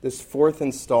This fourth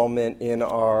installment in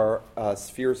our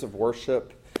Spheres of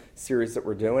Worship series that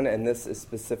we're doing, and this is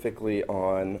specifically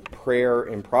on prayer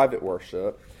in private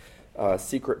worship,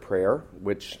 secret prayer,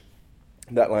 which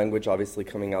that language obviously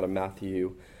coming out of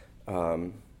Matthew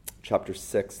chapter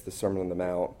 6, the Sermon on the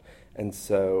Mount. And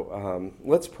so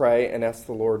let's pray and ask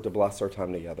the Lord to bless our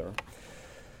time together.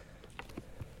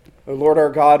 O Lord our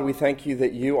God, we thank you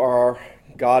that you are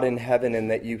God in heaven and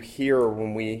that you hear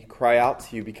when we cry out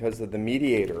to you because of the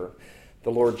mediator, the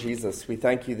Lord Jesus. We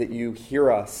thank you that you hear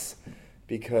us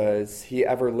because he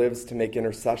ever lives to make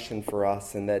intercession for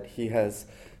us, and that he has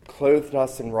clothed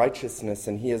us in righteousness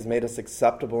and he has made us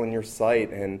acceptable in your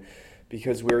sight, and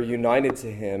because we're united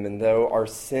to him. And though our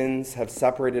sins have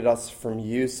separated us from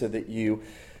you so that you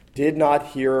did not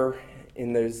hear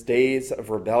in those days of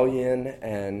rebellion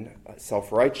and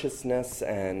self-righteousness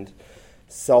and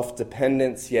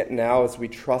self-dependence, yet now as we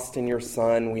trust in your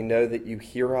Son, we know that you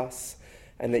hear us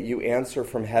and that you answer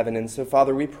from heaven. And so,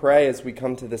 Father, we pray as we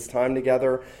come to this time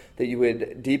together that you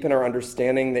would deepen our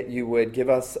understanding, that you would give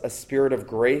us a spirit of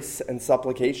grace and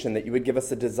supplication, that you would give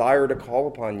us a desire to call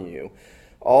upon you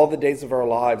all the days of our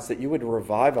lives, that you would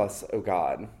revive us, O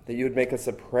God, that you would make us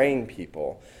a praying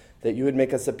people, that you would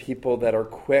make us a people that are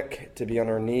quick to be on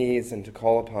our knees and to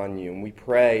call upon you. And we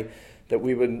pray that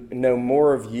we would know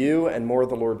more of you and more of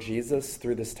the Lord Jesus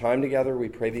through this time together. We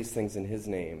pray these things in his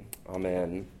name.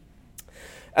 Amen.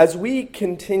 As we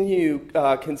continue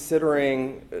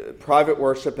considering private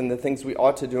worship and the things we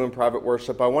ought to do in private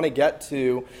worship, I want to get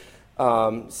to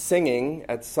singing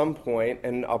at some point,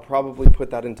 and I'll probably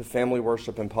put that into family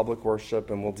worship and public worship,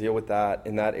 and we'll deal with that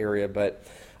in that area. But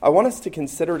I want us to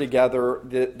consider together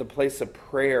the place of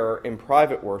prayer in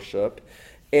private worship.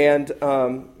 And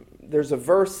there's a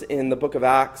verse in the book of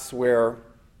Acts where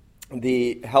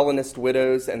the Hellenist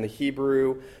widows and the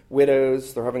Hebrew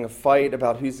widows, they're having a fight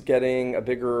about who's getting a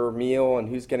bigger meal and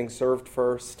who's getting served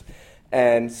first.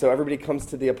 And so everybody comes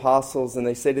to the apostles and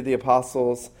they say to the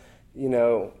apostles, you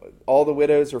know, all the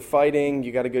widows are fighting,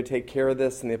 you got to go take care of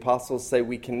this. And the apostles say,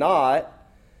 we cannot.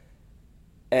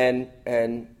 And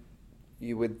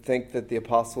you would think that the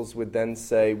apostles would then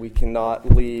say, we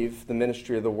cannot leave the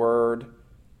ministry of the word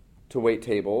to wait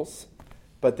tables,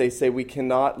 but they say we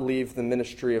cannot leave the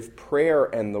ministry of prayer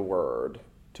and the word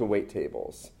to wait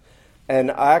tables. And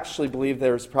I actually believe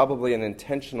there's probably an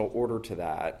intentional order to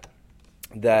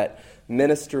that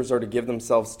ministers are to give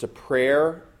themselves to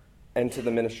prayer and to the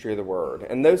ministry of the word.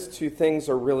 And those two things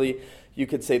are really, you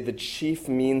could say, the chief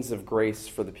means of grace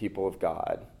for the people of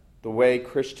God. The way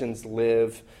Christians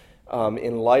live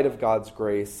in light of God's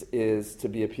grace is to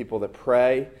be a people that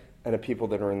pray and a people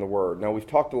that are in the Word. Now, we've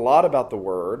talked a lot about the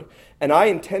Word, and I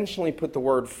intentionally put the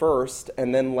Word first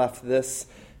and then left this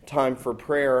time for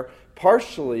prayer,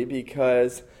 partially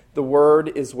because the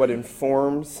Word is what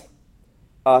informs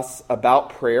us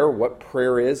about prayer, what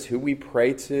prayer is, who we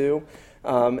pray to,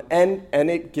 and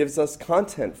it gives us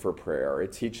content for prayer.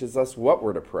 It teaches us what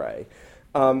we're to pray.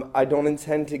 I don't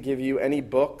intend to give you any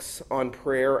books on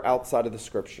prayer outside of the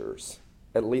Scriptures,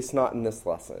 at least not in this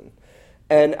lesson.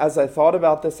 And as I thought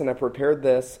about this and I prepared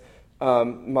this,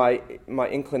 my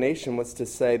inclination was to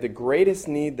say the greatest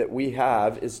need that we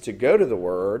have is to go to the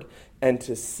Word and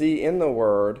to see in the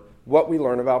Word what we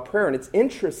learn about prayer. And it's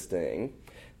interesting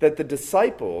that the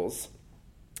disciples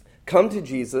come to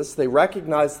Jesus, they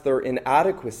recognize their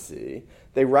inadequacy,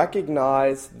 they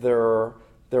recognize their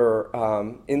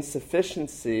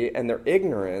insufficiency and their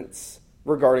ignorance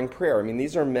regarding prayer. I mean,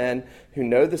 these are men who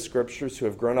know the Scriptures, who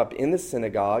have grown up in the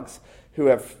synagogues, who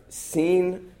have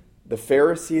seen the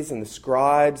Pharisees and the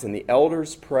scribes and the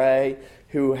elders pray,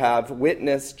 who have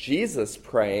witnessed Jesus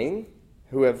praying,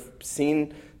 who have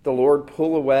seen the Lord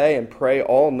pull away and pray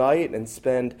all night and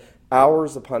spend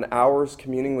hours upon hours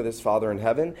communing with his Father in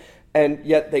heaven. And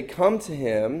yet they come to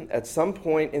him at some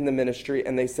point in the ministry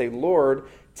and they say, Lord,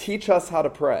 teach us how to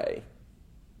pray.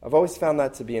 I've always found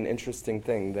that to be an interesting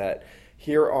thing, that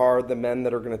here are the men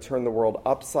that are going to turn the world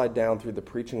upside down through the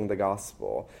preaching of the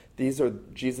gospel. These are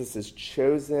Jesus'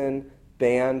 chosen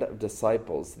band of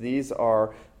disciples. These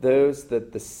are those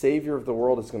that the Savior of the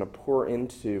world is going to pour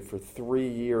into for 3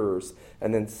 years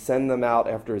and then send them out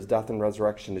after his death and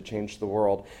resurrection to change the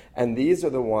world. And these are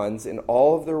the ones, in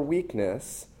all of their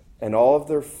weakness and all of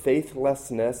their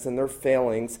faithlessness and their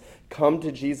failings, come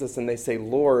to Jesus and they say,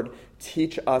 Lord,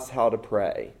 teach us how to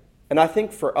pray. And I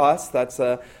think for us, that's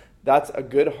a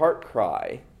good heart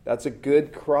cry. That's a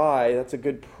good cry. That's a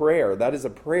good prayer. That is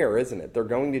a prayer, isn't it? They're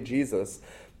going to Jesus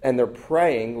and they're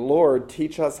praying, Lord,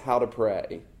 teach us how to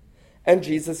pray. And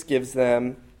Jesus gives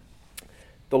them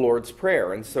the Lord's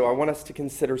Prayer. And so I want us to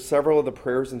consider several of the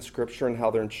prayers in Scripture and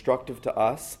how they're instructive to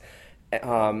us.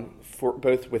 for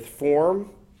both with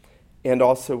form and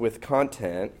also with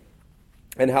content,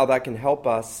 and how that can help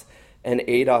us and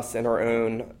aid us in our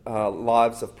own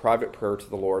lives of private prayer to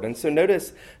the Lord. And so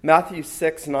notice Matthew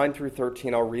 6, 9 through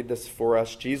 13. I'll read this for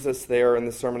us. Jesus there in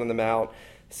the Sermon on the Mount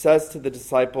says to the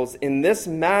disciples, "In this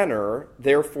manner,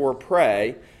 therefore,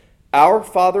 pray, Our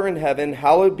Father in heaven,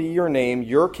 hallowed be your name.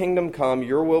 Your kingdom come,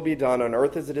 your will be done on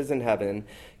earth as it is in heaven.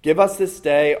 Give us this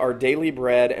day our daily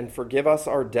bread, and forgive us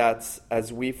our debts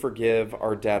as we forgive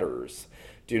our debtors.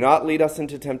 Do not lead us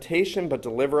into temptation, but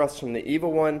deliver us from the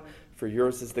evil one. For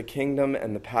yours is the kingdom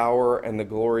and the power and the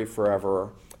glory forever.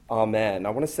 Amen."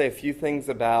 I want to say a few things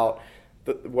about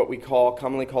what we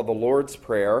commonly call the Lord's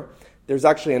Prayer. There's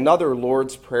actually another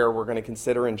Lord's Prayer we're going to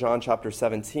consider in John chapter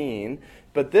 17.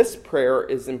 But this prayer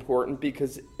is important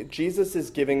because Jesus is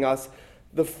giving us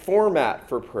the format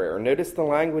for prayer. Notice the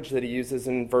language that he uses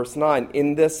in verse 9.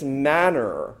 In this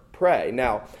manner, pray.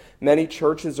 Now, many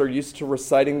churches are used to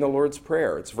reciting the Lord's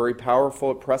Prayer. It's very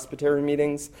powerful at presbytery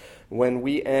meetings. When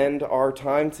we end our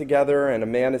time together and a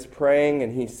man is praying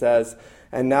and he says,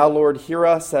 "And now, Lord, hear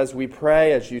us as we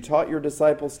pray, as you taught your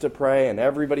disciples to pray," and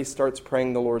everybody starts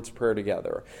praying the Lord's Prayer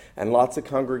together. And lots of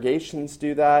congregations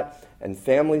do that, and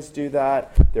families do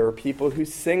that. There are people who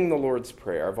sing the Lord's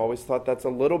Prayer. I've always thought that's a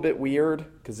little bit weird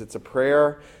because it's a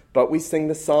prayer, but we sing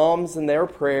the Psalms and their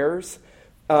prayers.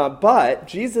 But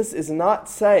Jesus is not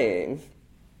saying,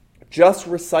 just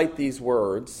recite these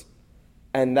words,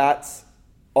 and that's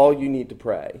all you need to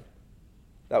pray.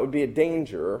 That would be a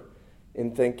danger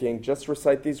in thinking, just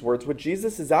recite these words. What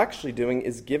Jesus is actually doing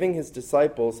is giving his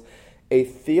disciples a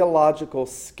theological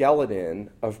skeleton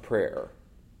of prayer.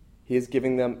 He is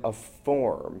giving them a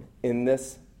form. In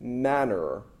this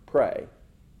manner, pray.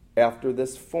 After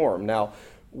this form. Now,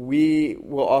 we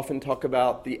will often talk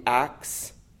about the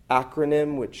ACTS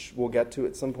acronym, which we'll get to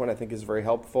at some point, I think is very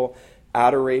helpful.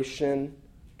 Adoration,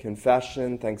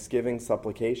 confession, thanksgiving,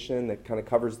 supplication. That kind of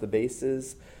covers the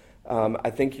bases. I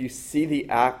think you see the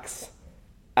ACTS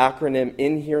acronym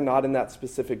in here, not in that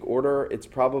specific order. It's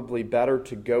probably better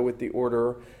to go with the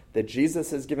order that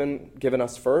Jesus has given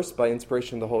us first by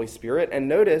inspiration of the Holy Spirit. And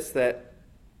notice that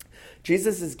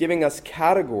Jesus is giving us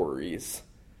categories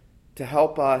to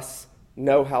help us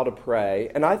know how to pray,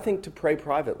 and I think to pray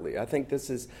privately.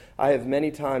 I have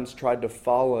many times tried to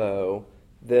follow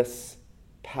this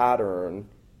pattern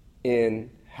in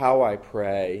how I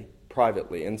pray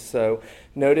privately. And so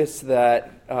notice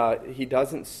that he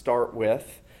doesn't start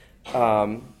with,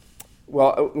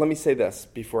 let me say this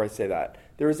before I say that.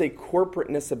 There is a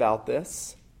corporateness about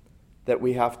this that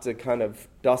we have to kind of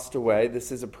dust away.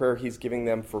 This is a prayer he's giving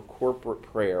them for corporate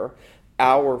prayer.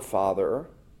 Our Father,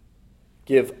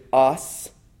 give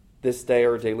us this day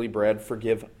our daily bread.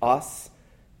 Forgive us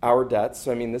our debts.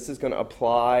 So, this is going to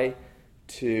apply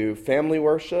to family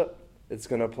worship. It's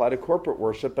going to apply to corporate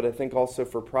worship, but I think also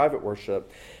for private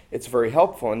worship, it's very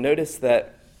helpful. And notice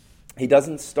that he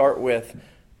doesn't start with,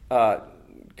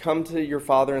 come to your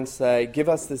Father and say, give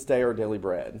us this day our daily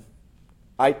bread.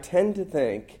 I tend to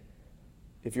think,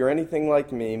 if you're anything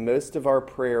like me, most of our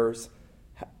prayers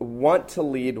want to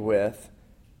lead with,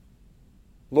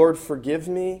 Lord, forgive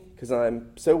me because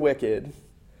I'm so wicked,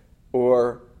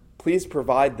 or please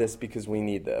provide this because we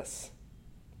need this.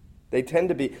 They tend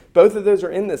to be, both of those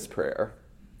are in this prayer.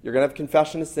 You're going to have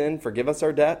confession of sin, forgive us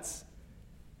our debts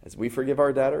as we forgive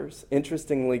our debtors.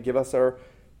 Interestingly, give us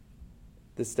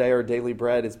this day our daily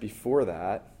bread is before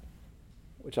that,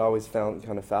 which I always found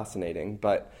kind of fascinating.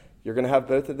 But you're going to have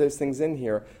both of those things in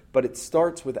here, but it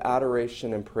starts with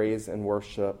adoration and praise and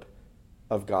worship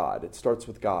of God. It starts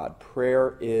with God.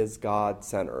 Prayer is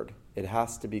God-centered. It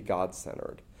has to be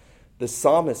God-centered. The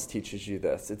psalmist teaches you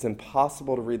this. It's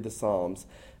impossible to read the Psalms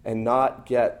and not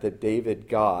get that David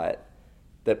got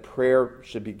that prayer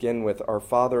should begin with, Our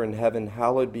Father in heaven,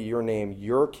 hallowed be your name,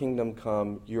 your kingdom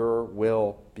come, your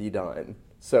will be done.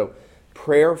 So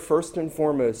prayer, first and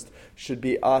foremost, should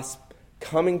be us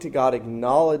coming to God,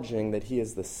 acknowledging that he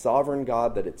is the sovereign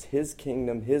God, that it's his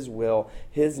kingdom, his will,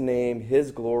 his name,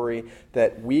 his glory,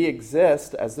 that we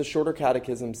exist, as the Shorter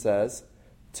Catechism says,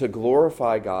 to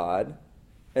glorify God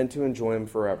and to enjoy him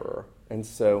forever. And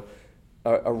so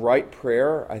a right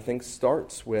prayer, I think,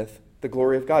 starts with the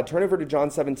glory of God. Turn over to John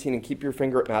 17 and keep your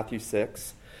finger at Matthew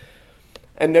 6.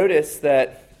 And notice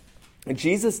that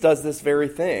Jesus does this very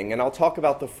thing. And I'll talk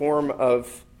about the form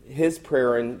of his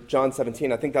prayer in John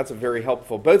 17. I think that's very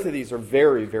helpful. Both of these are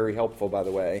very, very helpful, by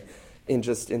the way, in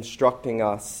just instructing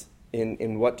us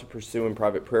in what to pursue in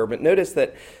private prayer. But notice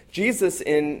that Jesus,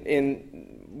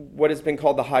 in what has been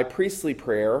called the high priestly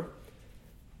prayer,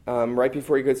 right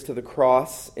before he goes to the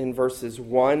cross, in verses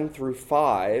 1 through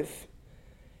 5,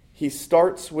 He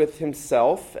starts with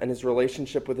himself and his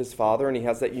relationship with his Father, and he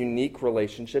has that unique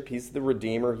relationship. He's the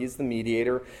Redeemer. He's the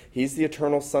mediator. He's the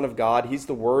eternal Son of God. He's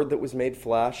the Word that was made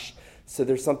flesh. So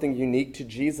there's something unique to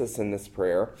Jesus in this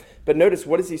prayer. But notice,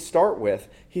 what does he start with?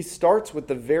 He starts with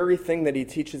the very thing that he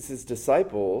teaches his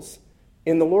disciples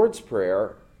in the Lord's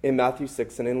Prayer in Matthew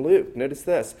 6 and in Luke. Notice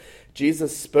this.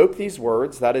 Jesus spoke these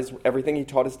words, that is everything he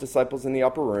taught his disciples in the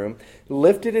upper room,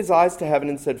 lifted his eyes to heaven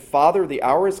and said, Father, the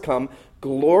hour has come.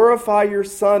 Glorify your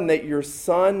Son, that your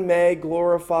Son may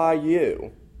glorify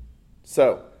you.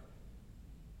 So,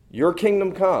 your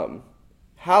kingdom come.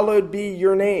 Hallowed be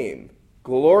your name.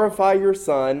 Glorify your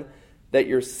Son, that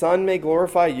your Son may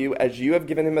glorify you, as you have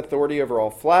given him authority over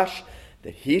all flesh,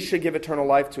 that he should give eternal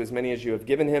life to as many as you have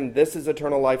given him. This is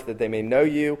eternal life, that they may know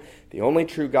you, the only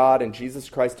true God, and Jesus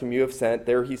Christ whom you have sent.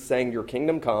 There he's saying, your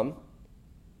kingdom come.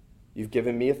 You've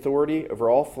given me authority over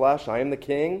all flesh. I am the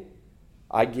king.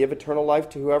 I give eternal life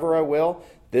to whoever I will.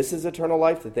 This is eternal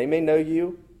life, that they may know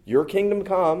you. Your kingdom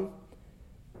come.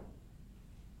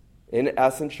 In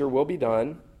essence, your will be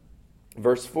done.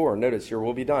 Verse 4, notice, your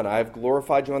will be done. I have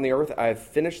glorified you on the earth. I have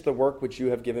finished the work which you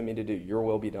have given me to do. Your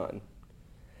will be done.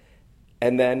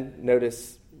 And then,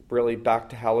 notice, really back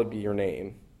to hallowed be your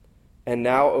name. And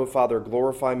now, O Father,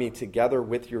 glorify me together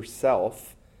with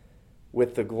yourself,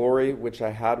 with the glory which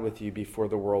I had with you before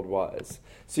the world was.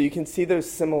 So you can see those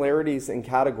similarities in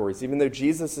categories. Even though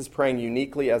Jesus is praying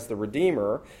uniquely as the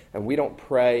Redeemer, and we don't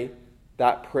pray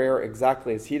that prayer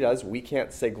exactly as he does, we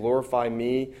can't say, glorify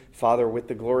me, Father, with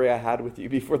the glory I had with you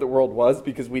before the world was,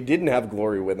 because we didn't have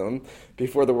glory with him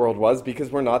before the world was,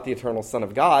 because we're not the eternal Son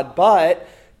of God. But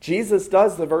Jesus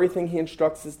does the very thing he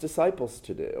instructs his disciples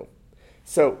to do.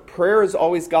 So prayer is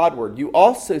always Godward. You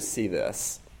also see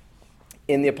this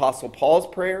in the Apostle Paul's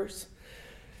prayers.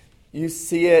 You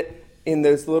see it in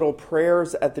those little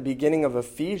prayers at the beginning of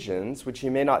Ephesians, which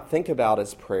you may not think about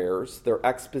as prayers. They're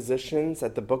expositions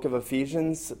at the book of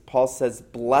Ephesians. Paul says,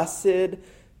 blessed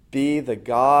be the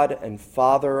God and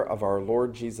Father of our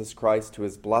Lord Jesus Christ, who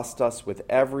has blessed us with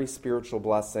every spiritual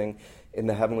blessing in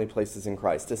the heavenly places in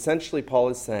Christ. Essentially, Paul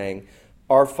is saying,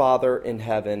 our Father in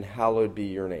heaven, hallowed be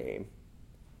your name.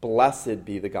 Blessed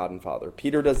be the God and Father.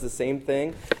 Peter does the same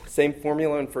thing, same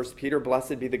formula in 1 Peter.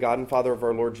 Blessed be the God and Father of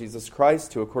our Lord Jesus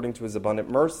Christ, who according to his abundant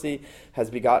mercy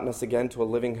has begotten us again to a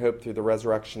living hope through the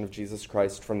resurrection of Jesus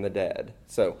Christ from the dead.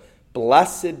 So,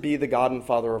 blessed be the God and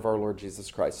Father of our Lord Jesus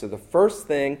Christ. So the first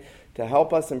thing to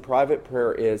help us in private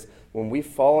prayer is when we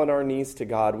fall on our knees to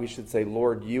God, we should say,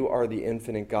 Lord, you are the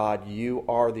infinite God. You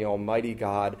are the almighty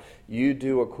God. You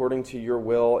do according to your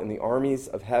will in the armies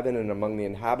of heaven and among the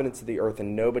inhabitants of the earth,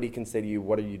 and nobody can say to you,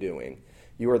 what are you doing?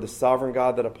 You are the sovereign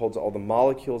God that upholds all the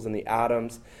molecules and the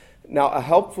atoms. Now, a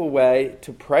helpful way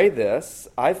to pray this,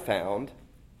 I've found,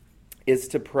 is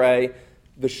to pray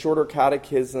the Shorter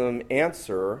Catechism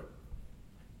answer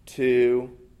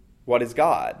to what is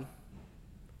God.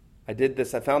 I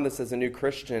found this as a new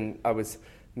Christian. I was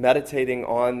meditating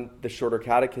on the Shorter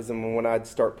Catechism, and when I'd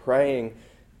start praying,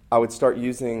 I would start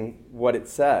using what it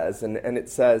says. And it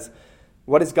says,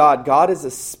 what is God? God is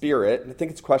a spirit. I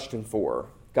think it's question 4.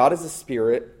 God is a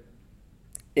spirit,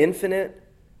 infinite,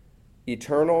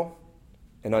 eternal,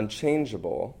 and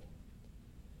unchangeable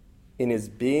in his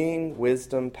being,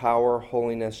 wisdom, power,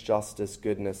 holiness, justice,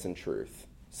 goodness, and truth.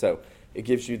 So it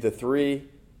gives you the 3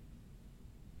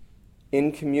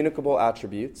 incommunicable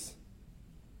attributes.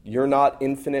 You're not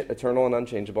infinite, eternal, and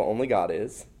unchangeable. Only God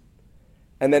is.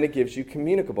 And then it gives you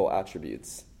communicable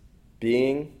attributes.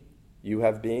 Being, you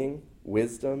have being.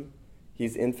 Wisdom,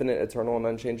 he's infinite, eternal, and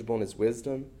unchangeable in his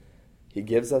wisdom. He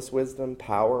gives us wisdom,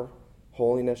 power,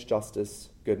 holiness, justice,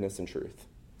 goodness, and truth.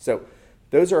 So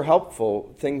those are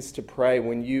helpful things to pray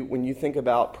when you think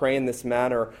about praying in this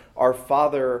manner. Our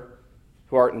Father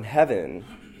who art in heaven,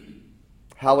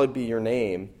 hallowed be your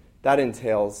name. That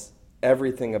entails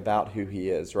everything about who he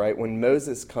is, right? When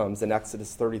Moses comes in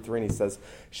Exodus 33 and he says,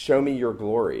 show me your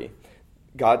glory,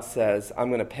 God says, I'm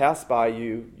going to pass by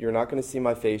you. You're not going to see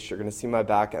my face. You're going to see my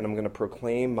back, and I'm going to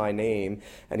proclaim my name.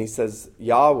 And he says,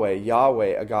 Yahweh,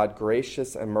 Yahweh, a God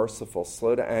gracious and merciful,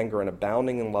 slow to anger and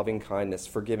abounding in loving kindness,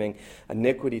 forgiving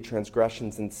iniquity,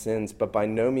 transgressions, and sins, but by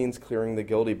no means clearing the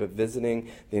guilty, but visiting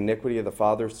the iniquity of the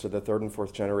fathers to the 3rd and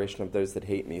 4th generation of those that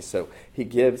hate me. So he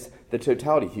gives the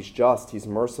totality. He's just. He's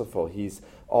merciful. He's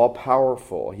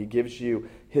all-powerful. He gives you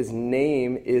his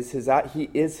name. He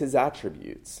is his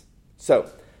attributes. So,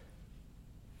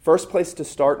 first place to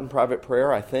start in private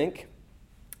prayer, I think.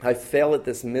 I fail at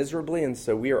this miserably, and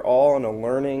so we are all on a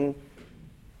learning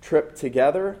trip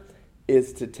together,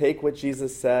 is to take what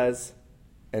Jesus says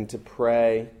and to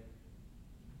pray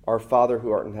Our Father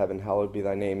who art in heaven, hallowed be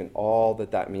thy name, and all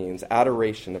that that means,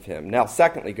 adoration of him. Now,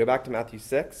 secondly, go back to Matthew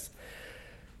 6.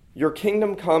 Your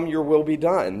kingdom come, your will be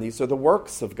done. These are the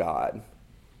works of God,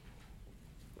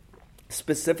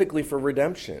 specifically for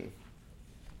redemption.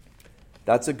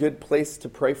 That's a good place to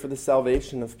pray for the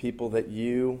salvation of people that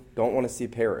you don't want to see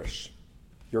perish.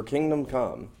 Your kingdom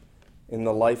come in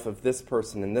the life of this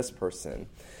person and this person.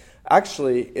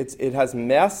 Actually, it has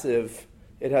massive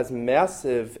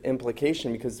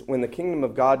implication, because when the kingdom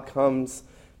of God comes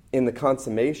in the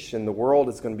consummation, the world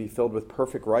is going to be filled with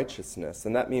perfect righteousness,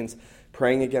 and that means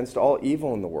praying against all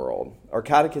evil in the world. Our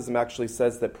catechism actually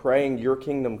says that praying your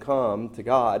kingdom come to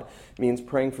God means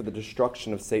praying for the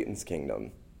destruction of Satan's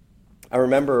kingdom. I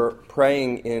remember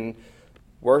praying in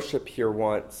worship here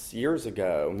once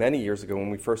many years ago when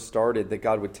we first started, that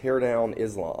God would tear down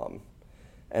Islam.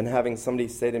 And having somebody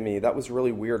say to me, that was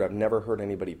really weird, I've never heard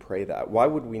anybody pray that. Why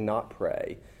would we not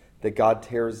pray that God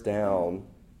tears down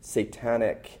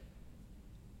satanic,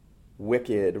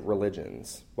 wicked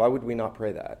religions? Why would we not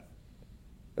pray that?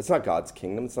 It's not God's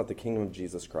kingdom. It's not the kingdom of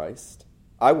Jesus Christ.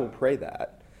 I will pray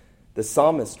that. The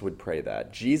psalmist would pray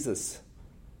that. Jesus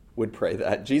would pray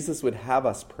that. Jesus would have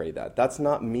us pray that. That's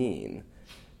not mean.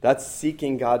 That's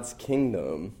seeking God's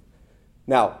kingdom.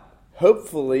 Now,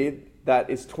 hopefully that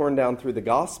is torn down through the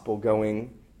gospel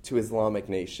going to Islamic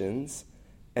nations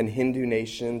and Hindu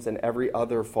nations and every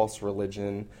other false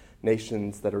religion,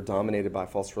 nations that are dominated by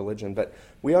false religion. But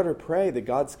we ought to pray that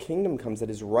God's kingdom comes, that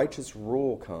his righteous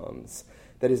rule comes,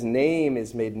 that his name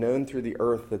is made known through the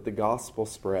earth, that the gospel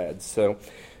spreads. So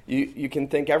you can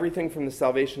think everything from the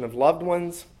salvation of loved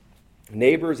ones,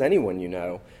 neighbors, anyone you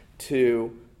know,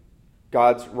 to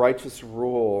God's righteous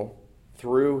rule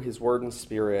through his word and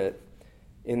spirit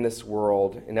in this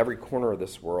world, in every corner of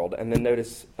this world. And then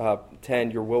notice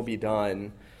 10, your will be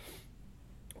done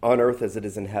on earth as it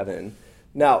is in heaven.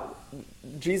 Now,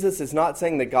 Jesus is not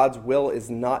saying that God's will is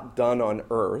not done on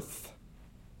earth,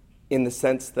 in the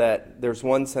sense that there's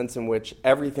one sense in which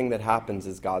everything that happens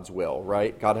is God's will,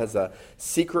 right? God has a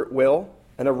secret will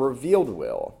and a revealed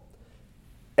will.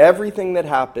 Everything that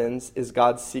happens is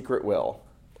God's secret will.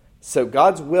 So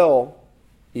God's will,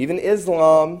 even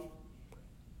Islam,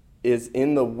 is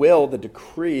in the will, the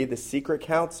decree, the secret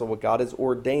counsel, what God has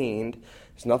ordained.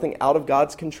 There's nothing out of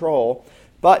God's control,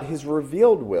 but his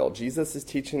revealed will. Jesus is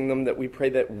teaching them that we pray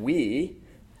that we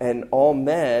and all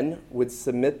men would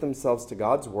submit themselves to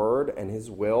God's word and his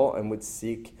will and would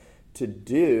seek to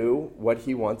do what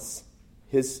he wants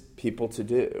his people to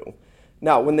do.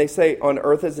 Now, when they say on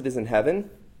earth as it is in heaven,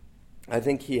 I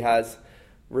think he has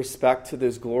respect to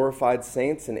those glorified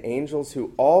saints and angels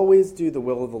who always do the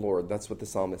will of the Lord. That's what the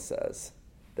psalmist says.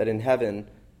 That in heaven,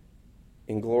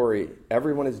 in glory,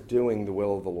 everyone is doing the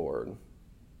will of the Lord.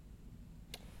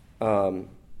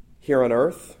 Here on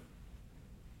earth,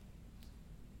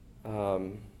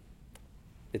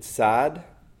 it's sad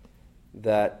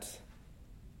that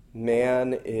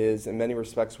man is in many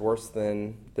respects worse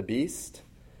than the beast,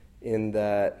 in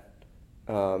that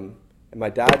and my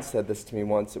dad said this to me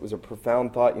once. It was a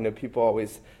profound thought. You know, people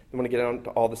always they want to get into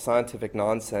all the scientific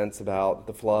nonsense about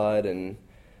the flood. And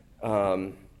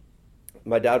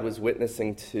my dad was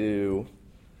witnessing to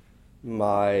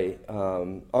my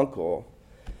uncle.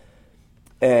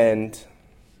 And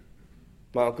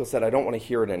my uncle said, I don't want to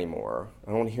hear it anymore. I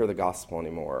don't want to hear the gospel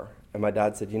anymore. And my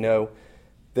dad said, you know,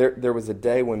 there was a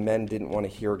day when men didn't want to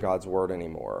hear God's word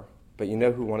anymore. But you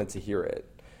know who wanted to hear it?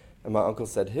 And my uncle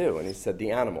said, who? And he said,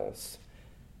 the animals.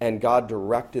 And God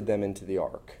directed them into the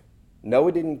ark.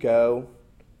 Noah didn't go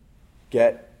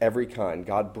get every kind.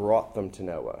 God brought them to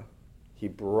Noah. He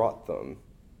brought them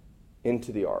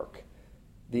into the ark.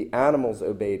 The animals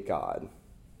obeyed God.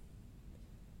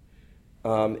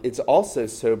 It's also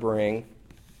sobering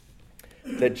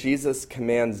that Jesus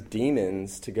commands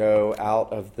demons to go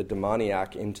out of the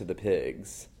demoniac into the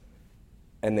pigs,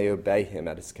 and they obey him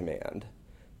at his command.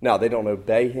 Now, they don't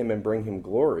obey him and bring him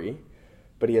glory,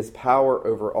 but he has power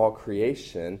over all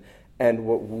creation. And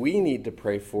what we need to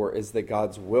pray for is that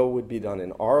God's will would be done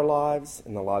in our lives,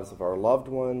 in the lives of our loved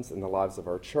ones, in the lives of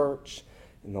our church,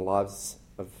 in the lives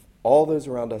of all those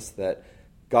around us, that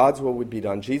God's will would be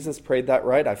done. Jesus prayed that,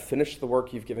 right? I've finished the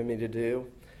work you've given me to do.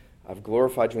 I've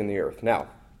glorified you in the earth. Now,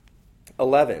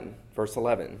 verse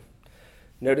 11.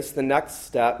 Notice the next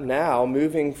step now,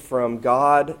 moving from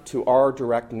God to our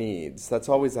direct needs. That's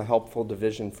always a helpful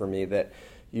division for me, that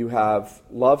you have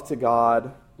love to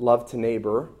God, love to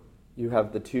neighbor. You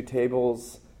have the two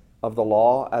tables of the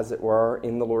law, as it were,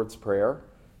 in the Lord's Prayer.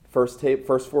 First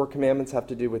 4 commandments have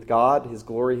to do with God, his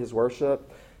glory, his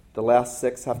worship. The last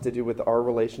 6 have to do with our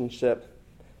relationship,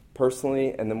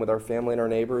 personally, and then with our family and our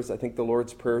neighbors. I think the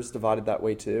Lord's Prayer is divided that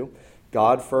way too.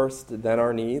 God first, then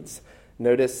our needs.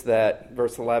 Notice that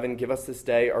verse 11, give us this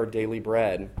day our daily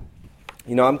bread.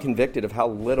 You know, I'm convicted of how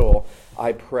little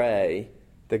I pray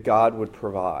that God would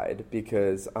provide,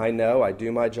 because I know I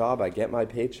do my job, I get my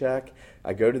paycheck,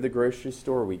 I go to the grocery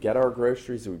store, we get our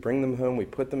groceries, we bring them home, we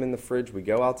put them in the fridge, we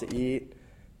go out to eat.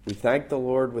 We thank the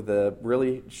Lord with a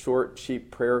really short, cheap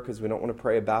prayer because we don't want to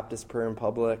pray a Baptist prayer in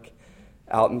public,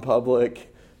 out in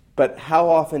public. But how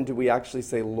often do we actually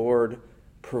say, Lord,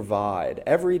 provide?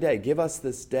 Every day, give us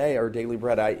this day our daily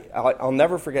bread. I'll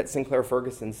never forget Sinclair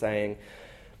Ferguson saying,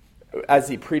 as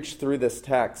he preached through this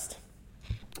text,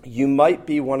 you might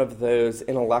be one of those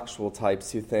intellectual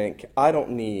types who think, I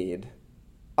don't need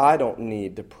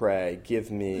to pray,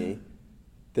 give me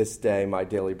this day my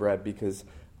daily bread, because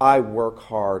I work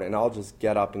hard and I'll just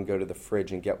get up and go to the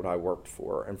fridge and get what I worked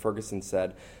for. And Ferguson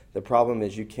said, the problem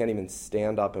is you can't even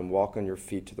stand up and walk on your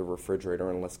feet to the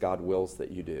refrigerator unless God wills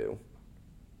that you do.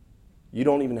 You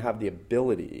don't even have the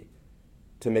ability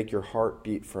to make your heart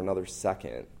beat for another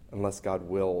second unless God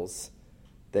wills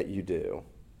that you do.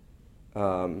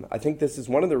 I think this is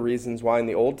one of the reasons why in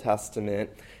the Old Testament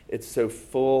it's so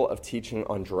full of teaching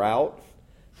on drought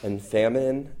and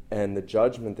famine and the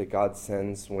judgment that God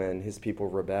sends when his people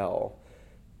rebel,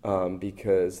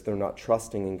 because they're not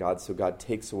trusting in God, so God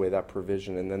takes away that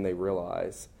provision and then they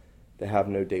realize they have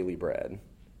no daily bread.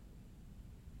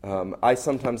 I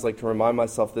sometimes like to remind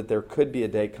myself that there could be a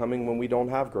day coming when we don't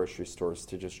have grocery stores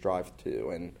to just drive to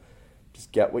and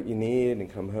just get what you need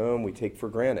and come home. We take for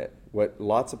granted what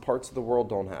lots of parts of the world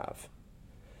don't have.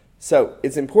 So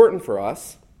it's important for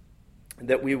us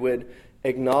that we would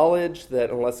acknowledge that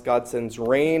unless God sends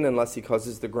rain, unless he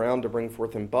causes the ground to bring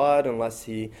forth and bud, unless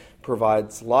he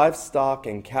provides livestock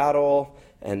and cattle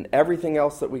and everything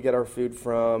else that we get our food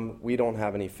from, we don't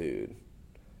have any food.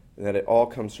 And that it all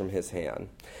comes from his hand.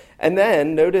 And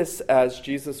then notice as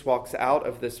Jesus walks out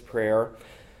of this prayer,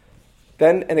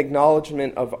 then an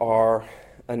acknowledgement of our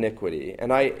iniquity.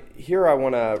 And I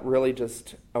want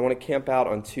to camp out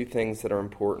on two things that are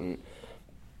important.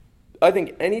 I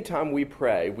think anytime we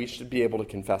pray, we should be able to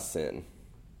confess sin.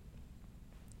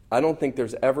 I don't think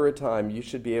there's ever a time you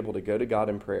should be able to go to God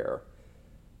in prayer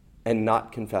and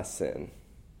not confess sin.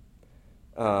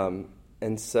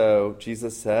 And so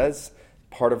Jesus says,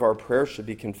 part of our prayer should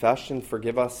be confession.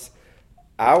 Forgive us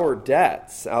our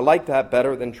debts. I like that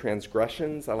better than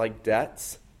transgressions. I like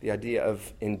debts, the idea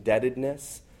of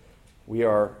indebtedness. We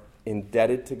are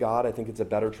indebted to God. I think it's a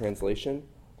better translation.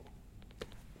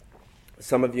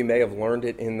 Some of you may have learned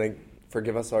it in the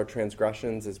forgive us our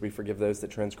transgressions as we forgive those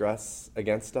that transgress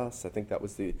against us. I think that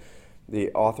was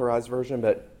the authorized version.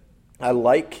 But I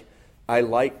like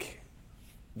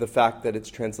the fact that it's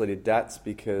translated debts,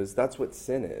 because that's what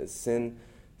sin is. Sin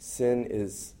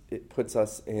is, it puts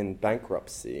us in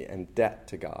bankruptcy and debt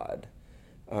to God.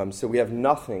 So we have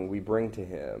nothing we bring to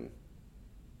him.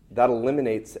 That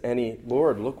eliminates any,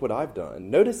 Lord, look what I've done.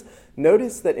 Notice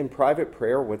that in private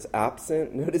prayer, what's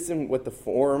absent, notice in what the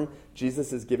form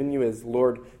Jesus has given you is,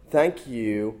 Lord, thank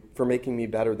you for making me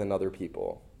better than other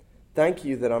people. Thank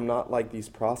you that I'm not like these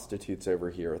prostitutes over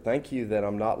here. Thank you that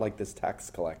I'm not like this tax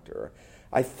collector.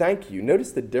 I thank you.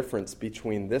 Notice the difference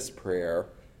between this prayer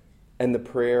and the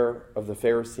prayer of the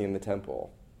Pharisee in the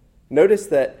temple. Notice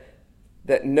that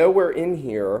nowhere in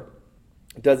here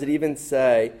does it even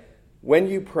say, when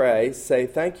you pray, say,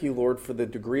 thank you, Lord, for the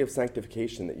degree of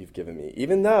sanctification that you've given me.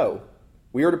 Even though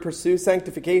we are to pursue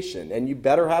sanctification, and you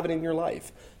better have it in your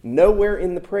life. Nowhere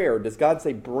in the prayer does God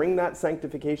say, bring that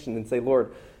sanctification and say,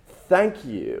 Lord, thank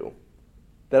you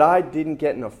that I didn't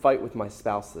get in a fight with my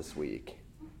spouse this week.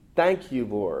 Thank you,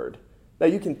 Lord. Now,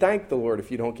 you can thank the Lord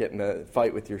if you don't get in a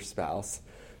fight with your spouse.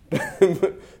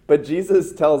 But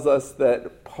Jesus tells us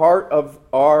that part of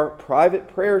our private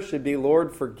prayer should be,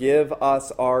 Lord, forgive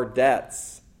us our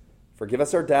debts. Forgive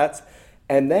us our debts.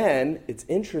 And then it's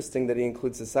interesting that he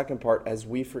includes the second part, as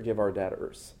we forgive our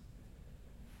debtors.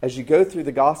 As you go through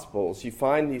the Gospels, you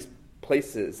find these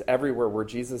places everywhere where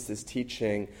Jesus is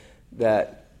teaching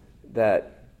that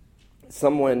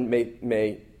someone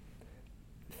may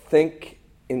think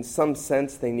in some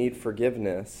sense they need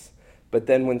forgiveness, but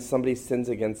then when somebody sins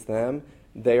against them,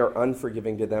 they are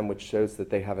unforgiving to them, which shows that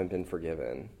they haven't been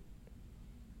forgiven.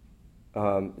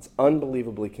 It's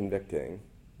unbelievably convicting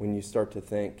when you start to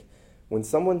think, when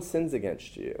someone sins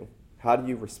against you, how do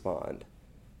you respond?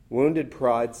 Wounded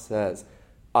pride says,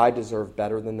 I deserve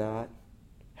better than that.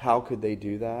 How could they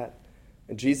do that?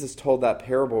 And Jesus told that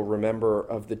parable, remember,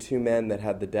 of the two men that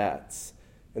had the debts.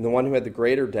 And the one who had the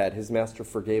greater debt, his master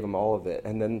forgave him all of it.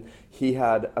 And then he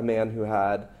had a man who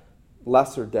had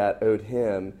lesser debt owed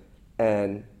him,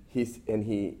 and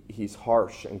he's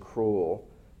harsh and cruel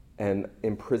and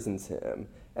imprisons him.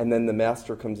 And then the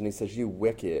master comes and he says, "You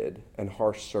wicked and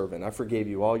harsh servant, I forgave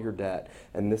you all your debt,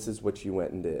 and this is what you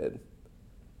went and did."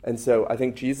 And so I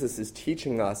think Jesus is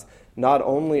teaching us, not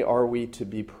only are we to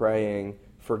be praying,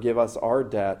 "Forgive us our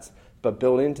debts," but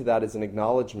built into that is an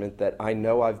acknowledgement that I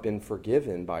know I've been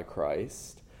forgiven by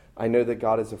Christ. I know that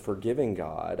God is a forgiving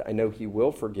God. I know he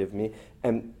will forgive me.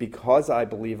 And because I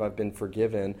believe I've been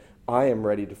forgiven, I am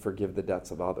ready to forgive the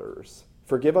debts of others.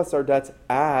 Forgive us our debts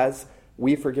as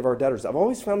we forgive our debtors. I've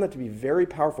always found that to be very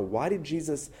powerful. Why did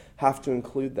Jesus have to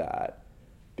include that?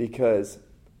 Because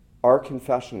our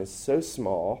confession is so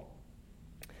small,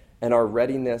 and our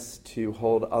readiness to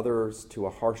hold others to a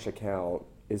harsh account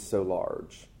is so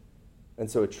large.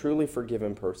 And so a truly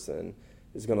forgiven person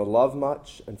is going to love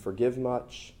much and forgive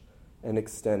much and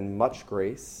extend much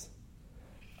grace.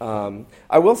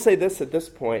 I will say this at this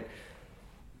point.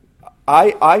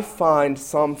 I find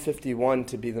Psalm 51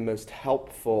 to be the most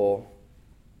helpful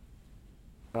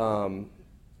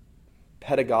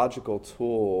pedagogical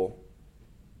tool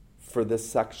for this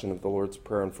section of the Lord's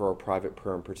Prayer and for our private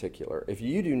prayer in particular. If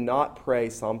you do not pray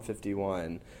Psalm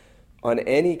 51 on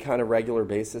any kind of regular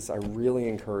basis, I really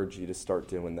encourage you to start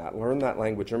doing that. Learn that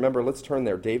language. Remember, let's turn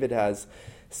there. David has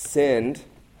sinned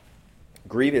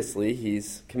grievously.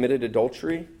 He's committed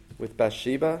adultery with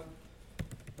Bathsheba.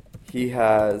 He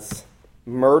has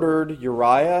murdered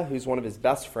Uriah, who's one of his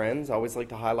best friends. I always like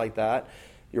to highlight that.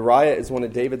 Uriah is one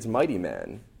of David's mighty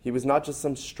men. He was not just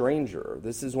some stranger.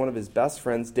 This is one of his best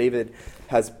friends. David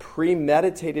has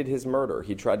premeditated his murder.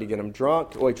 He tried to get him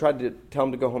drunk. Well, he tried to tell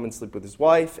him to go home and sleep with his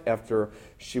wife after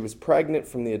she was pregnant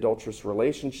from the adulterous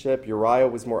relationship. Uriah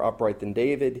was more upright than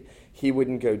David. He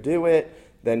wouldn't go do it.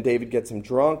 Then David gets him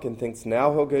drunk and thinks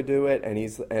now he'll go do it.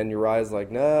 And Uriah's like,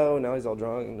 no, now he's all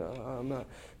drunk. No, I'm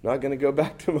not going to go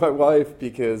back to my wife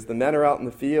because the men are out in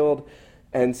the field.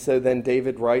 And so then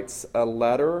David writes a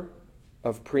letter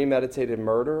of premeditated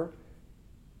murder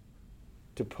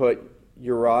to put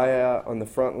Uriah on the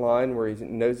front line where he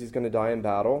knows he's going to die in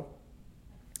battle.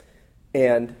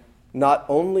 And not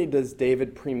only does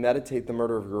David premeditate the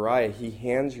murder of Uriah, he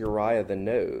hands Uriah the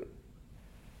note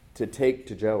to take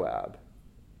to Joab.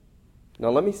 Now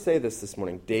let me say this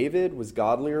morning. David was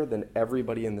godlier than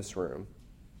everybody in this room.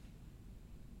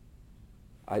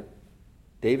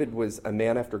 David was a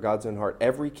man after God's own heart.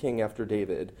 Every king after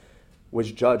David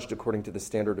was judged according to the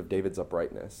standard of David's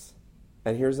uprightness.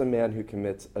 And here's a man who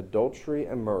commits adultery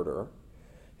and murder,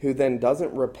 who then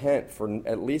doesn't repent for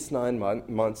at least 9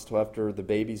 months till after the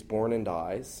baby's born and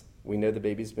dies. We know the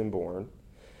baby's been born.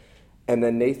 And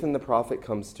then Nathan the prophet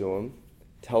comes to him,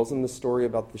 tells him the story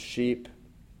about the sheep.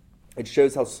 It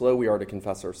shows how slow we are to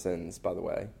confess our sins, by the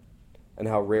way, and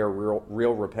how rare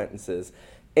real repentance is.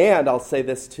 And I'll say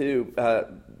this too,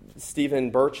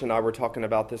 Stephen Birch and I were talking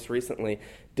about this recently.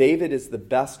 David is the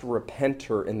best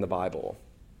repenter in the Bible.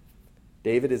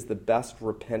 David is the best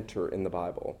repenter in the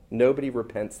Bible. Nobody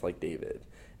repents like David.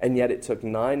 And yet it took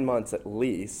 9 months at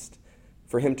least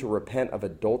for him to repent of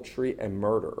adultery and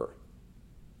murder.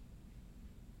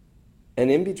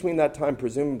 And in between that time,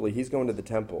 presumably, he's going to the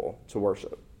temple to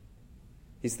worship.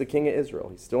 He's the king of Israel.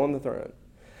 He's still on the throne.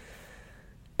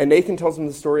 And Nathan tells him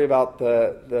the story about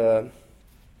the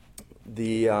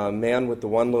man with the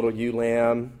one little ewe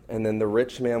lamb, and then the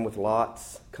rich man with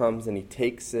lots comes and he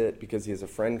takes it because he has a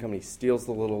friend come and he steals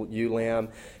the little ewe lamb.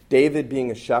 David,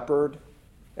 being a shepherd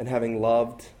and having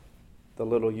loved the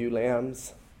little ewe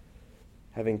lambs,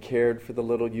 having cared for the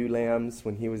little ewe lambs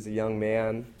when he was a young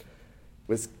man,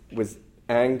 was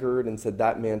angered and said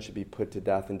that man should be put to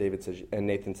death. And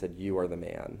Nathan said, "You are the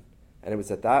man." And it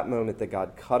was at that moment that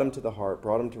God cut him to the heart,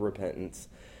 brought him to repentance.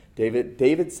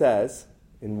 David says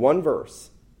in one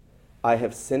verse, "I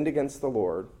have sinned against the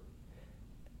Lord."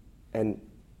 And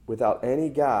without any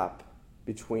gap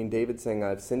between David saying, "I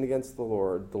have sinned against the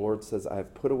Lord says, "I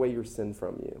have put away your sin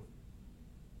from you."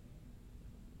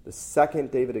 The second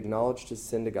David acknowledged his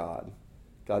sin to God,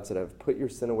 God said, "I've put your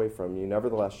sin away from you.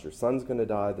 Nevertheless, your son's going to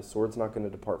die. The sword's not going to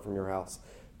depart from your house."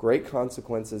 Great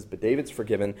consequences, but David's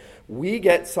forgiven. We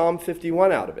get Psalm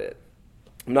 51 out of it.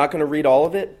 I'm not going to read all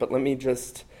of it, but let me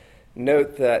just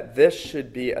note that this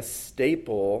should be a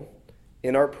staple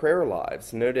in our prayer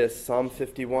lives. Notice Psalm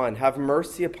 51. "Have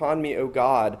mercy upon me, O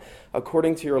God,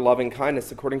 according to your loving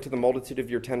kindness, according to the multitude of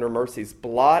your tender mercies.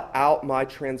 Blot out my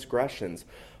transgressions.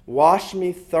 Wash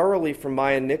me thoroughly from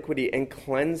my iniquity and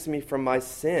cleanse me from my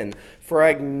sin. For I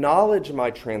acknowledge my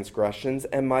transgressions,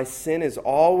 and my sin is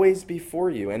always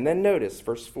before you." And then notice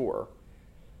verse 4.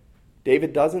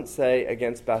 David doesn't say,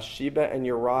 "Against Bathsheba and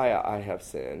Uriah I have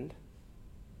sinned."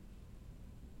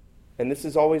 and this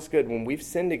is always good, when we've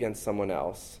sinned against someone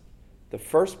else, the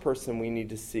first person we need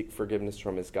to seek forgiveness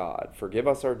from is God. Forgive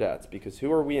us our debts, because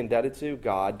who are we indebted to?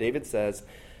 God. David says,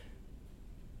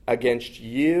 against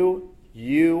you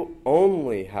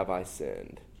only have I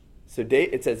sinned. So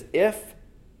it says if,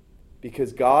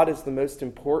 because God is the most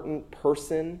important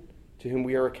person to whom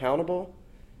we are accountable,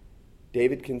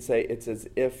 David can say it's as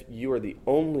if you are the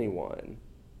only one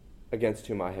against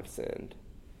whom I have sinned,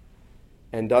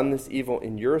 and done this evil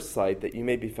in your sight, that you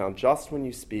may be found just when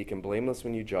you speak and blameless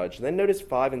when you judge. And then notice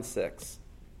 5 and 6.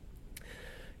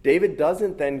 David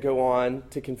doesn't then go on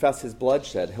to confess his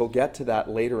bloodshed. He'll get to that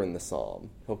later in the psalm.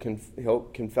 He'll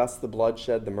confess the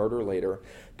bloodshed, the murder later.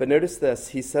 But notice this.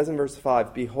 He says in verse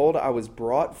 5, behold, I was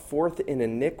brought forth in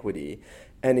iniquity,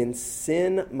 and in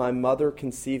sin my mother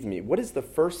conceived me. What is the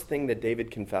first thing that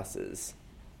David confesses?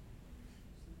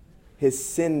 His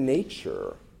sin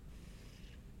nature.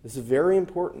 This is very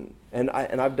important. And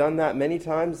I've done that many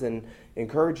times and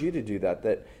encourage you to do that.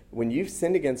 That when you've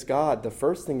sinned against God, the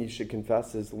first thing you should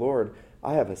confess is, Lord,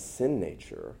 I have a sin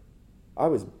nature. I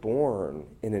was born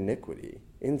in iniquity.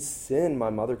 In sin, my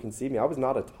mother conceived me. I was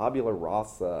not a tabula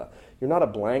rasa. You're not a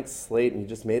blank slate and you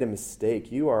just made a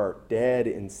mistake. You are dead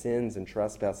in sins and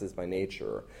trespasses by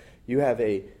nature. You have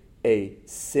a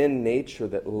sin nature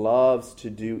that loves to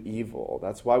do evil.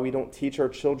 That's why we don't teach our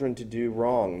children to do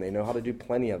wrong. They know how to do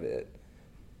plenty of it.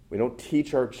 We don't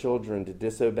teach our children to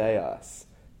disobey us.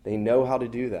 They know how to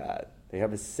do that. They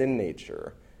have a sin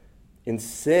nature. In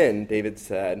sin, David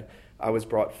said, I was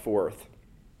brought forth.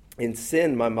 In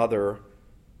sin, my mother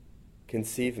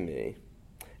conceived me.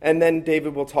 And then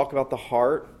David will talk about the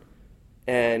heart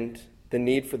and the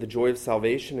need for the joy of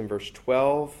salvation in verse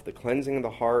 12, the cleansing of the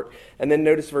heart. And then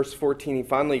notice verse 14, he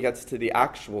finally gets to the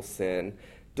actual sin.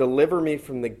 Deliver me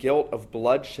from the guilt of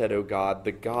bloodshed, O God,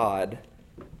 the God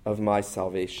of my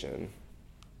salvation.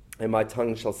 And my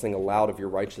tongue shall sing aloud of your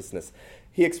righteousness.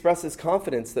 He expresses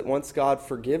confidence that once God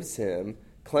forgives him,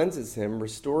 cleanses him,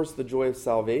 restores the joy of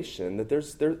salvation, that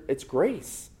it's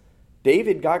grace.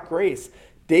 David got grace.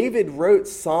 David wrote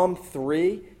Psalm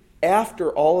 3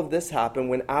 after all of this happened,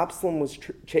 when Absalom was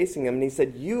chasing him, and he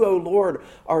said, you, O Lord,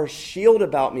 are a shield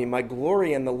about me, my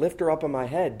glory, and the lifter up of my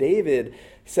head. David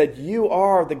said, you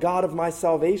are the God of my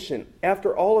salvation.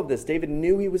 After all of this, David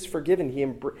knew he was forgiven.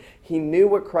 He knew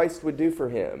what Christ would do for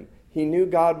him. He knew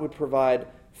God would provide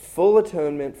full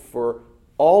atonement for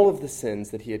all of the sins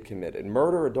that he had committed,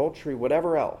 murder, adultery,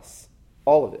 whatever else,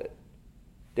 all of it.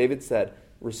 David said,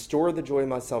 restore the joy of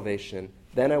my salvation,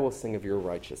 then I will sing of your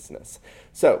righteousness.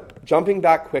 So, jumping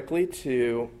back quickly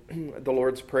to the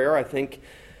Lord's Prayer, I think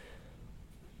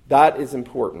that is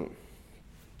important.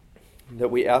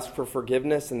 That we ask for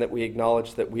forgiveness and that we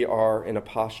acknowledge that we are in a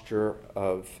posture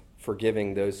of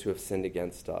forgiving those who have sinned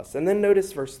against us. And then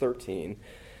notice verse 13.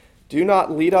 Do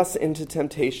not lead us into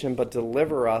temptation, but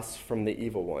deliver us from the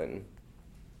evil one.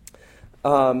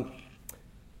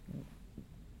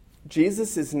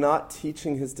 Jesus is not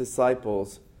teaching his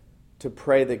disciples to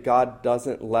pray that God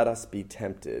doesn't let us be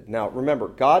tempted. Now, remember,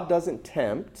 God doesn't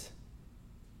tempt.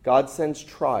 God sends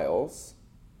trials.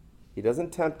 He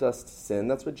doesn't tempt us to sin.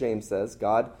 That's what James says.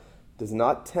 God does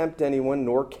not tempt anyone,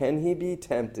 nor can he be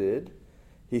tempted.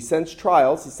 He sends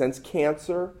trials. He sends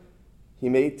cancer. He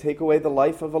may take away the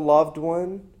life of a loved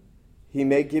one. He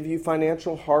may give you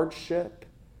financial hardship.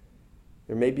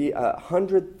 There may be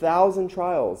 100,000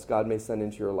 trials God may send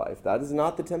into your life. That is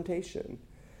not the temptation.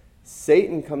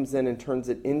 Satan comes in and turns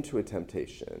it into a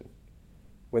temptation.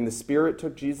 When the Spirit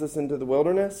took Jesus into the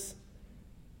wilderness,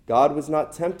 God was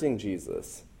not tempting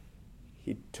Jesus.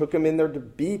 He took him in there to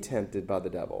be tempted by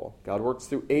the devil. God works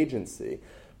through agency.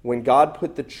 When God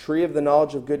put the tree of the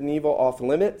knowledge of good and evil off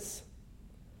limits,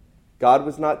 God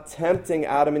was not tempting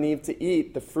Adam and Eve to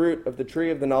eat the fruit of the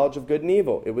tree of the knowledge of good and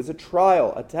evil. It was a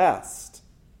trial, a test.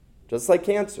 Just like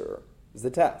cancer is the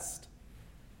test.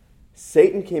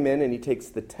 Satan came in and he takes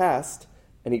the test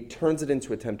and he turns it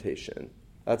into a temptation.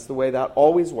 That's the way that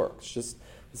always works. It's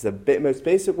the most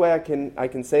basic way I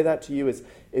can say that to you is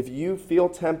if you feel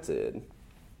tempted,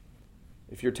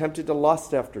 if you're tempted to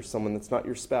lust after someone that's not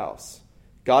your spouse,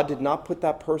 God did not put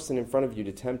that person in front of you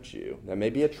to tempt you. That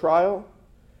may be a trial.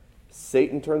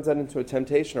 Satan turns that into a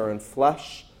temption. Our own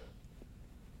flesh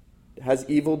has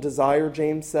evil desire,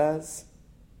 James says.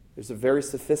 There's a very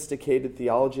sophisticated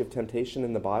theology of temptation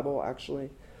in the Bible, actually.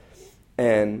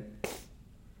 And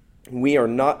we are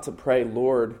not to pray,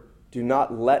 Lord, do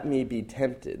not let me be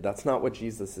tempted. That's not what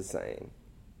Jesus is saying.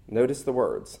 Notice the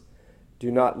words.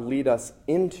 Do not lead us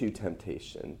into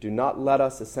temptation. Do not let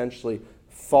us essentially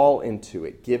fall into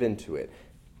it, give into it.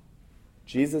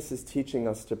 Jesus is teaching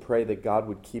us to pray that God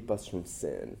would keep us from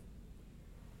sin.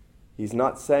 He's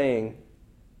not saying,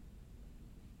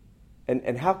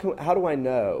 and how do I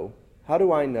know? How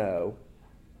do I know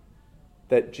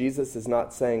that Jesus is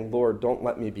not saying, Lord, don't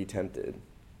let me be tempted?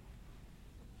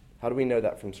 How do we know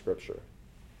that from Scripture?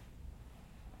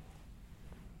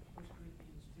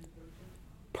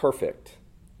 Perfect.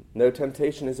 No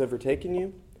temptation has overtaken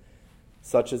you,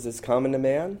 such as is common to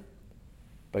man.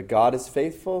 But God is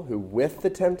faithful, who with the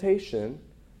temptation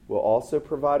will also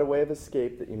provide a way of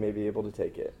escape that you may be able to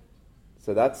take it.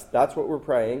 So that's what we're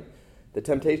praying.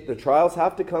 The trials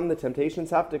have to come, the temptations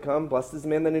have to come. Blessed is the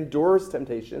man that endures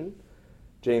temptation,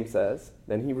 James says.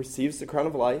 Then he receives the crown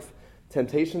of life.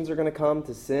 Temptations are going to come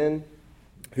to sin.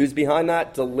 Who's behind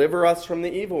that? Deliver us from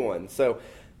the evil one. So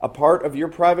a part of your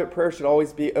private prayer should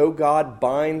always be, oh God,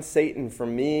 bind Satan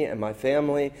from me and my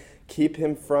family. Keep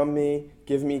him from me.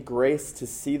 Give me grace to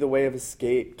see the way of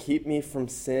escape. Keep me from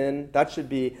sin. That should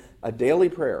be a daily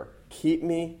prayer. Keep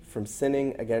me from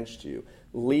sinning against you.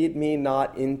 Lead me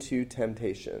not into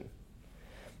temptation.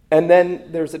 And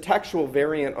then there's a textual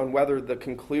variant on whether the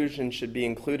conclusion should be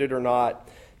included or not.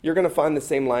 You're going to find the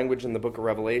same language in the book of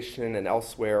Revelation and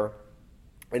elsewhere.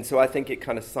 And so I think it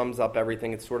kind of sums up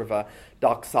everything. It's sort of a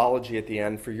doxology at the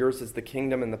end. For yours is the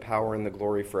kingdom and the power and the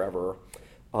glory forever.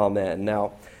 Amen.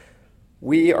 Now,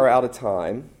 we are out of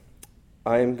time.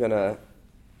 I am going to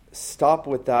stop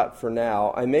with that for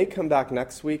now. I may come back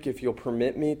next week, if you'll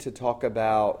permit me, to talk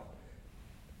about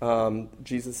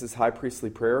Jesus' high priestly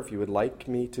prayer, if you would like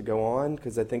me to go on,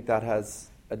 because I think that has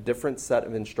a different set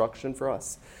of instruction for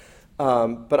us.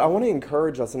 But I want to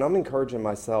encourage us, and I'm encouraging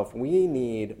myself, we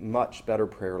need much better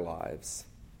prayer lives.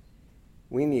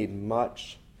 We need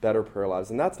much better prayer lives.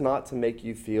 And that's not to make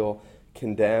you feel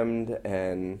condemned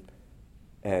and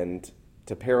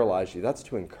to paralyze you. That's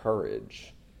to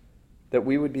encourage. That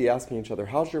we would be asking each other,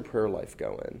 how's your prayer life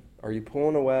going? Are you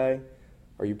pulling away?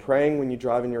 Are you praying when you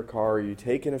drive in your car? Are you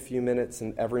taking a few minutes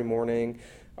every morning?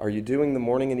 Are you doing the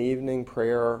morning and evening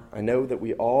prayer? I know that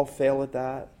we all fail at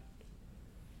that.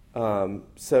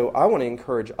 So I want to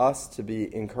encourage us to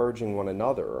be encouraging one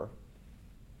another.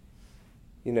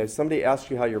 You know, somebody asks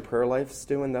you how your prayer life's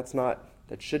doing, that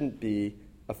shouldn't be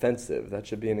offensive. That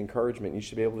should be an encouragement. You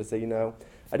should be able to say, you know,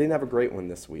 I didn't have a great one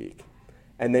this week.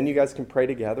 And then you guys can pray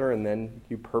together, and then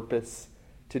you purpose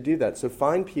to do that. So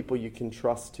find people you can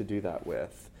trust to do that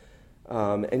with.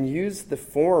 And use the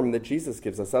form that Jesus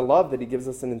gives us. I love that he gives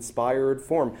us an inspired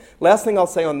form. Last thing I'll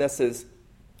say on this is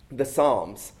the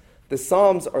Psalms. The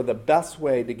Psalms are the best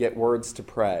way to get words to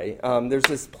pray. There's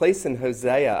this place in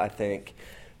Hosea, I think,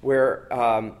 where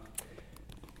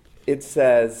it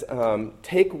says,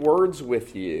 take words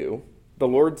with you. The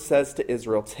Lord says to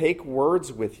Israel, take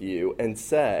words with you and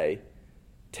say,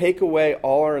 take away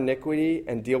all our iniquity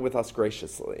and deal with us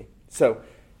graciously. So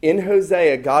in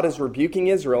Hosea, God is rebuking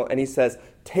Israel, and he says,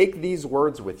 take these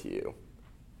words with you.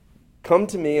 Come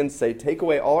to me and say, take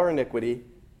away all our iniquity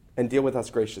and deal with us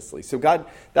graciously. So God,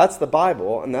 that's the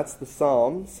Bible, and that's the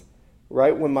Psalms,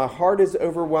 right? When my heart is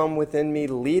overwhelmed within me,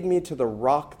 lead me to the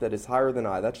rock that is higher than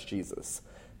I. That's Jesus.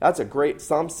 That's a great,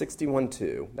 Psalm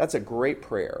 61:2. That's a great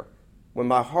prayer. When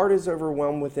my heart is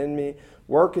overwhelmed within me,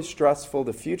 work is stressful,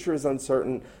 the future is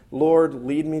uncertain, Lord,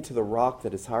 lead me to the rock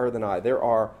that is higher than I. There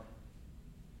are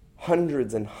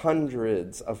hundreds and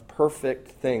hundreds of perfect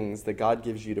things that God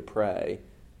gives you to pray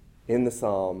in the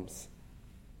Psalms,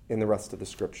 in the rest of the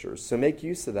Scriptures. So make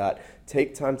use of that.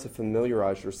 Take time to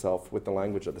familiarize yourself with the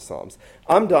language of the Psalms.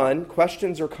 I'm done.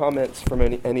 Questions or comments from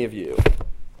any of you?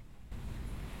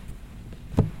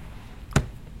 I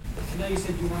know you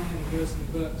said you weren't going to give us some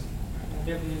books. I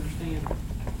definitely understand.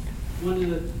 One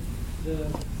of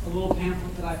a little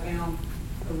pamphlet that I found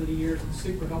over the years that's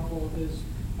super helpful is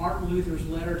Martin Luther's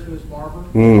letter to his barber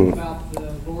about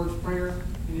the Lord's Prayer.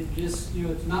 And it just,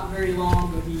 it's not very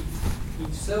long, but he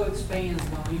so expands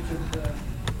on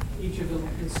each of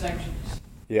the sections.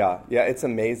 Yeah, it's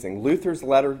amazing. Luther's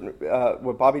letter,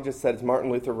 what Bobby just said is Martin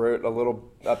Luther wrote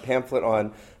a pamphlet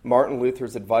on Martin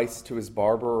Luther's advice to his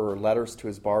barber, or letters to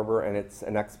his barber, and it's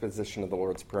an exposition of the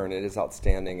Lord's Prayer, and it is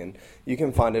outstanding. And you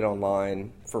can find it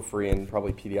online for free in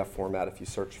probably PDF format if you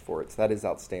search for it. So that is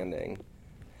outstanding.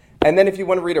 And then if you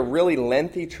want to read a really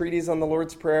lengthy treatise on the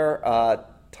Lord's Prayer,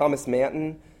 Thomas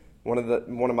Manton, one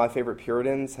of my favorite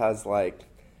Puritans, has like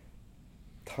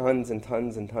tons and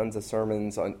tons and tons of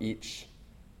sermons on each.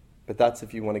 But that's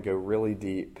if you want to go really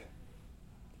deep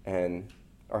and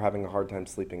are having a hard time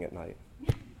sleeping at night.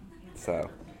 So,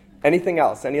 anything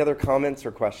else? Any other comments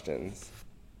or questions?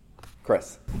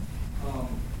 Chris?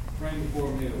 Praying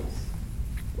before meals.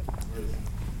 Where's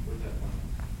that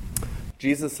one?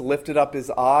 Jesus lifted up his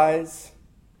eyes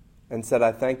and said,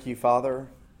 I thank you, Father.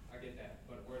 I get that,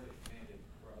 but where's it commanded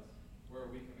for us?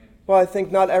 Well, I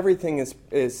think not everything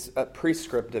is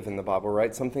prescriptive in the Bible,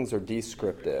 right? Some things are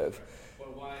descriptive.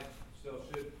 But why still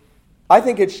should? I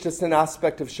think it's just an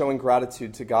aspect of showing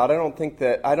gratitude to God. I think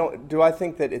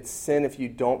that it's sin if you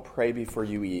don't pray before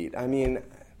you eat? I mean,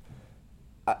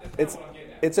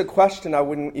 it's a question I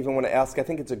wouldn't even want to ask. I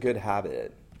think it's a good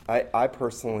habit. I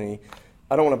personally,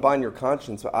 I don't want to bind your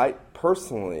conscience, but I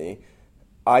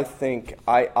think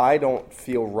I don't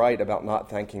feel right about not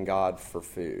thanking God for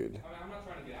food. I'm not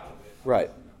trying to get out of it.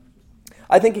 Right.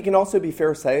 I think it can also be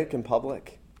Pharisaic in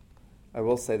public. I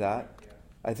will say that.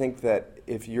 I think that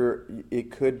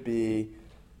it could be,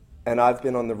 and I've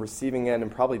been on the receiving end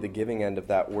and probably the giving end of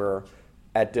that, where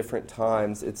at different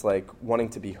times it's like wanting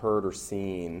to be heard or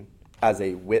seen as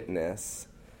a witness.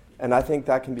 And I think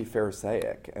that can be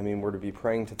Pharisaic. I mean, we're to be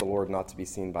praying to the Lord not to be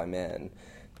seen by men.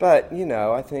 But,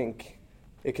 I think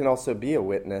it can also be a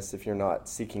witness if you're not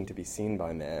seeking to be seen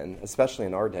by men, especially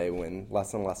in our day when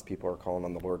less and less people are calling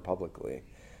on the Lord publicly.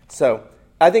 So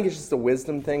I think it's just a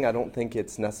wisdom thing. I don't think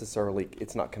it's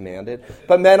not commanded.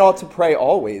 But men ought to pray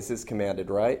always is commanded,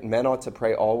 right? Men ought to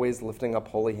pray always, lifting up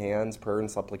holy hands, prayer and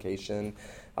supplication.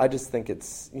 I just think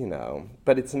it's,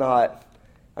 but it's not,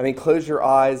 close your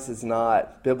eyes is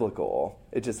not biblical.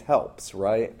 It just helps,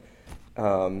 right?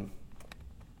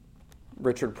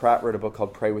 Richard Pratt wrote a book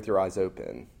called Pray with Your Eyes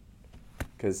Open,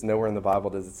 because nowhere in the Bible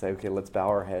does it say, okay, let's bow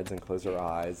our heads and close our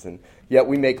eyes. And yet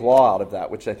we make law out of that,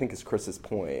 which I think is Chris's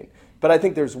point. But I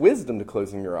think there's wisdom to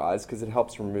closing your eyes because it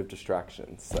helps remove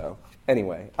distractions. So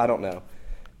anyway, I don't know.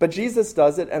 But Jesus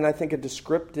does it, and I think a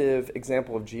descriptive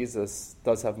example of Jesus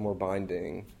does have more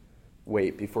binding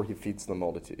weight before he feeds the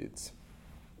multitudes.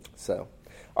 So,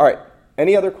 all right,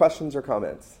 any other questions or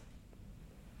comments?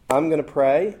 I'm going to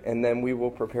pray, and then we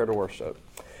will prepare to worship.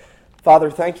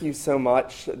 Father, thank you so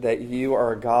much that you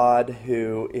are a God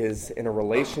who is in a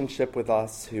relationship with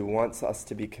us, who wants us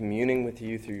to be communing with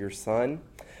you through your Son.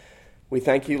 We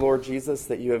thank you, Lord Jesus,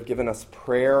 that you have given us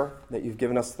prayer, that you've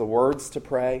given us the words to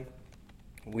pray.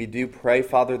 We do pray,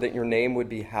 Father, that your name would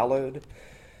be hallowed,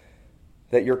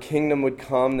 that your kingdom would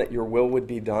come, that your will would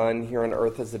be done here on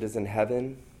earth as it is in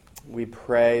heaven. We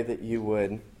pray that you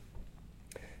would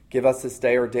give us this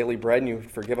day our daily bread, and you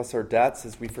would forgive us our debts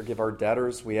as we forgive our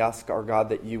debtors. We ask, our God,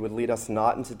 that you would lead us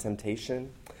not into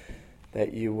temptation,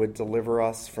 that you would deliver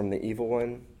us from the evil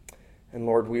one. And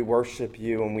Lord, we worship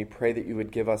you, and we pray that you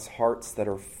would give us hearts that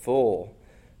are full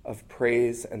of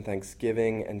praise and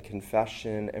thanksgiving and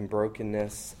confession and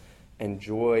brokenness and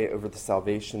joy over the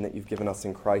salvation that you've given us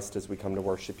in Christ as we come to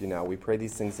worship you now. We pray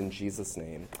these things in Jesus'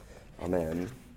 name. Amen.